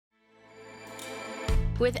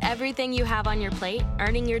With everything you have on your plate,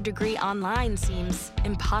 earning your degree online seems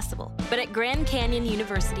impossible. But at Grand Canyon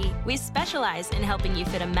University, we specialize in helping you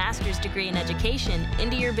fit a master's degree in education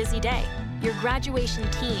into your busy day. Your graduation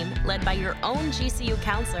team, led by your own GCU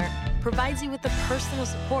counselor, provides you with the personal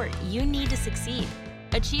support you need to succeed.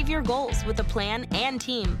 Achieve your goals with a plan and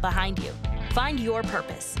team behind you. Find your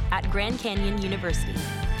purpose at Grand Canyon University.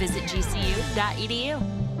 Visit gcu.edu.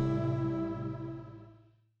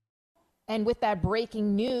 And with that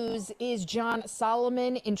breaking news is John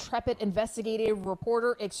Solomon, intrepid investigative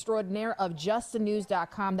reporter extraordinaire of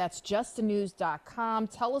justthenews.com. That's justthenews.com.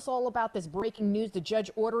 Tell us all about this breaking news, the judge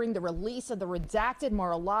ordering the release of the redacted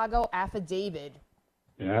Mar-a-Lago affidavit.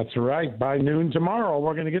 That's right. By noon tomorrow,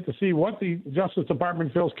 we're going to get to see what the Justice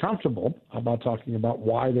Department feels comfortable about talking about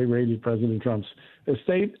why they raided President Trump's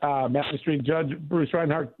estate. Magistrate Judge Bruce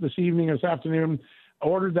Reinhart this afternoon,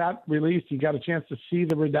 ordered that released. He got a chance to see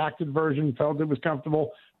the redacted version, felt it was comfortable,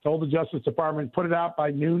 told the Justice Department, put it out by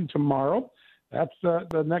noon tomorrow. That's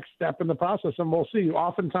the next step in the process, and we'll see.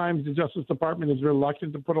 Oftentimes, the Justice Department is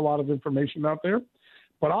reluctant to put a lot of information out there,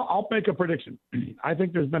 but I'll make a prediction. I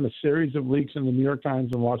think there's been a series of leaks in the New York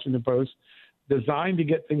Times and Washington Post designed to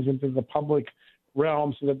get things into the public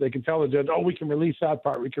realm so that they can tell the judge, oh, we can release that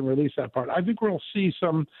part, we can release that part. I think we'll see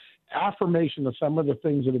some affirmation of some of the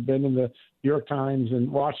things that have been in the New York Times and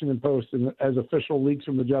Washington Post and as official leaks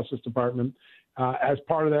from the Justice Department as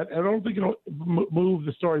part of that. And I don't think it'll move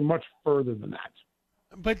the story much further than that.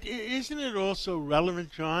 But isn't it also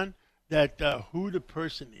relevant, John, that who the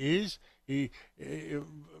person is?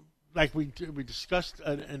 Like we discussed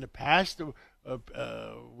in the past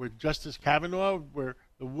with Justice Kavanaugh, where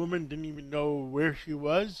the woman didn't even know where she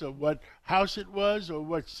was or what house it was or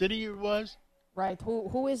what city it was. Right.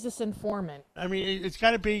 Who is this informant? I mean, it's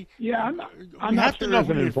got to be. Yeah, I'm not sure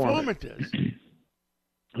who the informant is.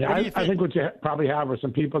 Yeah, I think what you probably have are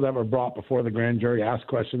some people that were brought before the grand jury, asked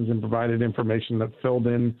questions, and provided information that filled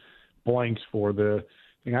in blanks for the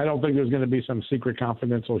thing. I don't think there's going to be some secret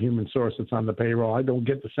confidential human source that's on the payroll. I don't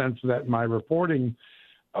get the sense of that in my reporting.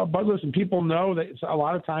 But listen, people know that a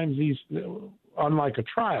lot of times these, unlike a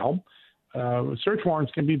trial, search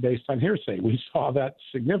warrants can be based on hearsay. We saw that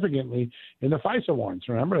significantly in the FISA warrants.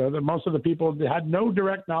 Remember that most of the people had no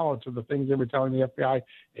direct knowledge of the things they were telling the FBI,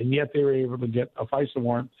 and yet they were able to get a FISA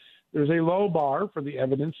warrant. There's a low bar for the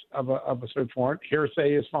evidence of a search warrant.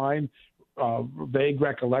 Hearsay is fine. Vague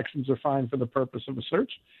recollections are fine for the purpose of a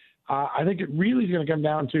search. I think it really is going to come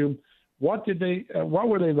down to what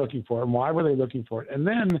were they looking for, and why were they looking for it? And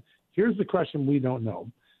then here's the question we don't know.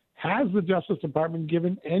 Has the Justice Department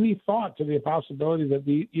given any thought to the possibility that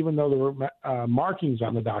even though there were markings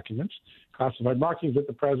on the documents, classified markings that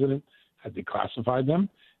the president had declassified them,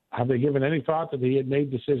 have they given any thought that he had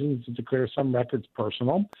made decisions to declare some records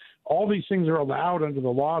personal? All these things are allowed under the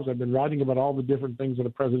laws. I've been writing about all the different things that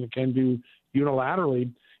a president can do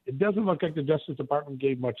unilaterally. It doesn't look like the Justice Department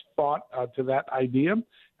gave much thought to that idea.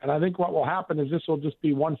 And I think what will happen is this will just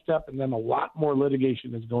be one step, and then a lot more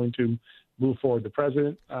litigation is going to move forward. The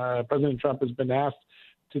President Trump has been asked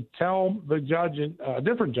to tell the judge, a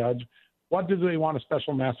different judge, what do they want a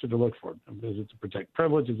special master to look for? Is it to protect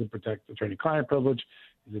privilege? Is it to protect attorney-client privilege?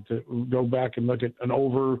 Is it to go back and look at an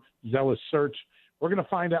overzealous search? We're going to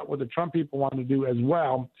find out what the Trump people want to do as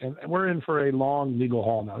well, and we're in for a long legal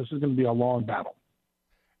haul now. This is going to be a long battle.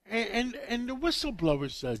 And the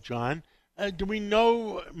whistleblowers, John, do we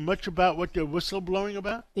know much about what they're whistleblowing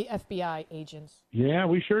about? The FBI agents. Yeah,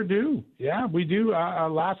 we sure do. Yeah, we do.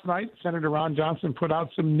 Last night, Senator Ron Johnson put out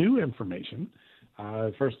some new information.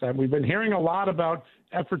 First time we've been hearing a lot about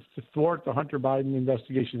efforts to thwart the Hunter Biden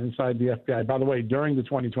investigation inside the FBI. By the way, during the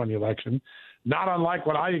 2020 election, not unlike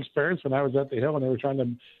what I experienced when I was at the Hill and they were trying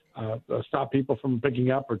to stop people from picking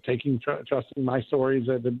up or trusting my stories.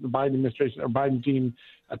 The Biden administration or Biden team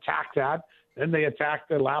attacked that. Then they attacked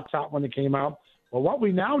the laptop when it came out. Well, what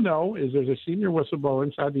we now know is there's a senior whistleblower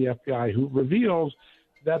inside the FBI who reveals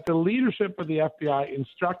that the leadership of the FBI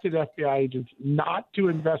instructed FBI agents not to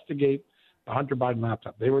investigate the Hunter Biden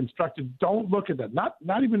laptop. They were instructed, don't look at that. Not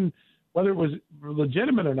even whether it was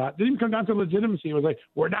legitimate or not. It didn't come down to legitimacy. It was like,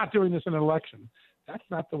 we're not doing this in an election. That's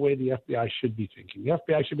not the way the FBI should be thinking. The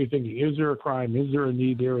FBI should be thinking, is there a crime? Is there a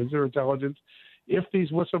need here? Is there intelligence? If these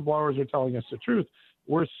whistleblowers are telling us the truth,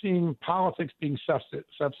 we're seeing politics being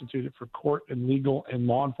substituted for court and legal and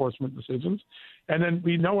law enforcement decisions. And then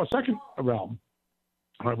we know a second realm.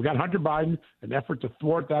 All right, we got Hunter Biden, an effort to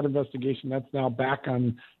thwart that investigation. That's now back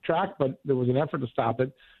on track, but there was an effort to stop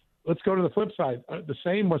it. Let's go to the flip side. The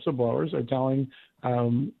same whistleblowers are telling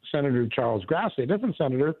Senator Charles Grassley, a different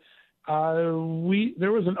senator,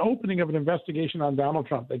 there was an opening of an investigation on Donald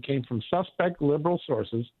Trump that came from suspect liberal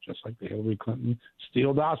sources, just like the Hillary Clinton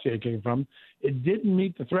Steele dossier came from. It didn't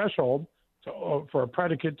meet the threshold for a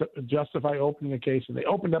predicate to justify opening a case, and they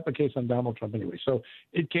opened up a case on Donald Trump anyway. So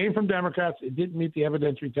it came from Democrats. It didn't meet the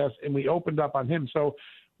evidentiary test, and we opened up on him. So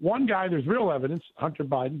one guy, there's real evidence, Hunter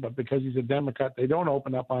Biden, but because he's a Democrat, they don't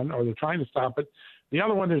open up on, or they're trying to stop it. The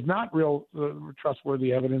other one, there's not real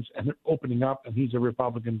trustworthy evidence, and they're opening up, and he's a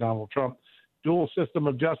Republican, Donald Trump. Dual system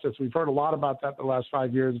of justice. We've heard a lot about that the last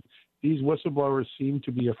 5 years. These whistleblowers seem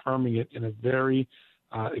to be affirming it in a very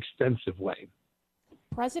extensive way.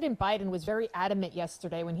 President Biden was very adamant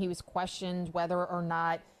yesterday when he was questioned whether or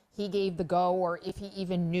not he gave the go or if he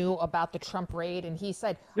even knew about the Trump raid. And he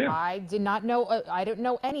said, I did not know. I didn't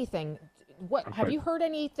know anything. What have you heard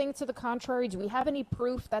anything to the contrary? Do we have any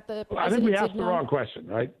proof that the president I think we asked did the wrong question,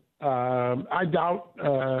 right? I doubt,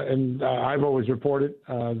 and I've always reported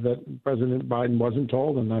that President Biden wasn't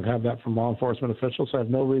told, and I've had that from law enforcement officials. So I have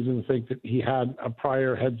no reason to think that he had a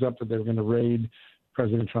prior heads up that they were going to raid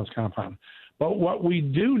President Trump's compound. But what we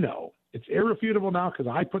do know, it's irrefutable now because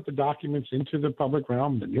I put the documents into the public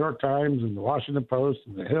realm. The New York Times and the Washington Post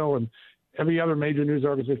and the Hill and every other major news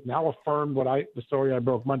organization now affirmed the story I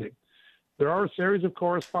broke Monday. There are a series of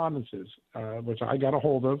correspondences, which I got a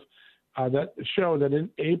hold of, that show that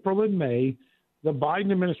in April and May, the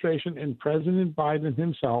Biden administration and President Biden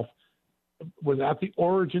himself was at the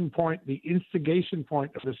origin point, the instigation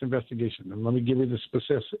point of this investigation. And let me give you the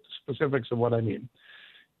specifics of what I mean.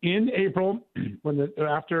 In April,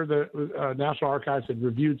 after the National Archives had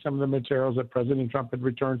reviewed some of the materials that President Trump had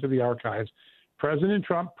returned to the archives, President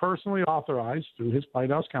Trump personally authorized, through his White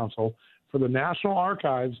House counsel, for the National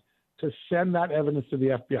Archives to send that evidence to the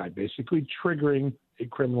FBI, basically triggering a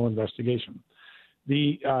criminal investigation.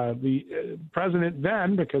 The president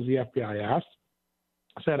then, because the FBI asked,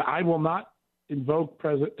 said, I will not invoke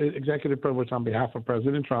executive privilege on behalf of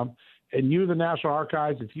President Trump, and you, the National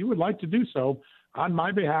Archives, if you would like to do so, on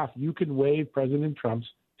my behalf, you can waive President Trump's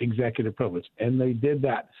executive privilege. And they did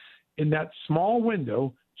that. In that small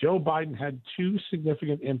window, Joe Biden had two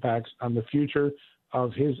significant impacts on the future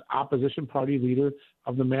of his opposition party leader,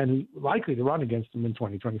 of the man who's likely to run against him in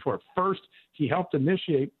 2024. First, he helped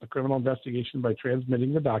initiate a criminal investigation by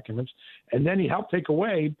transmitting the documents, and then he helped take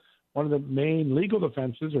away one of the main legal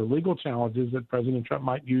defenses or legal challenges that President Trump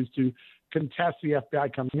might use to contest the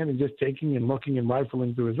FBI coming in and just taking and looking and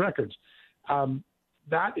rifling through his records.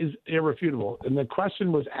 That is irrefutable. And the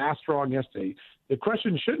question was asked wrong yesterday. The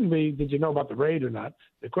question shouldn't be, did you know about the raid or not?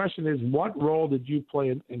 The question is, what role did you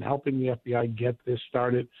play in helping the FBI get this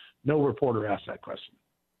started? No reporter asked that question.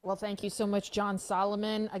 Well, thank you so much, John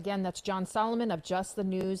Solomon. Again, that's John Solomon of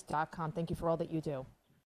justthenews.com. Thank you for all that you do.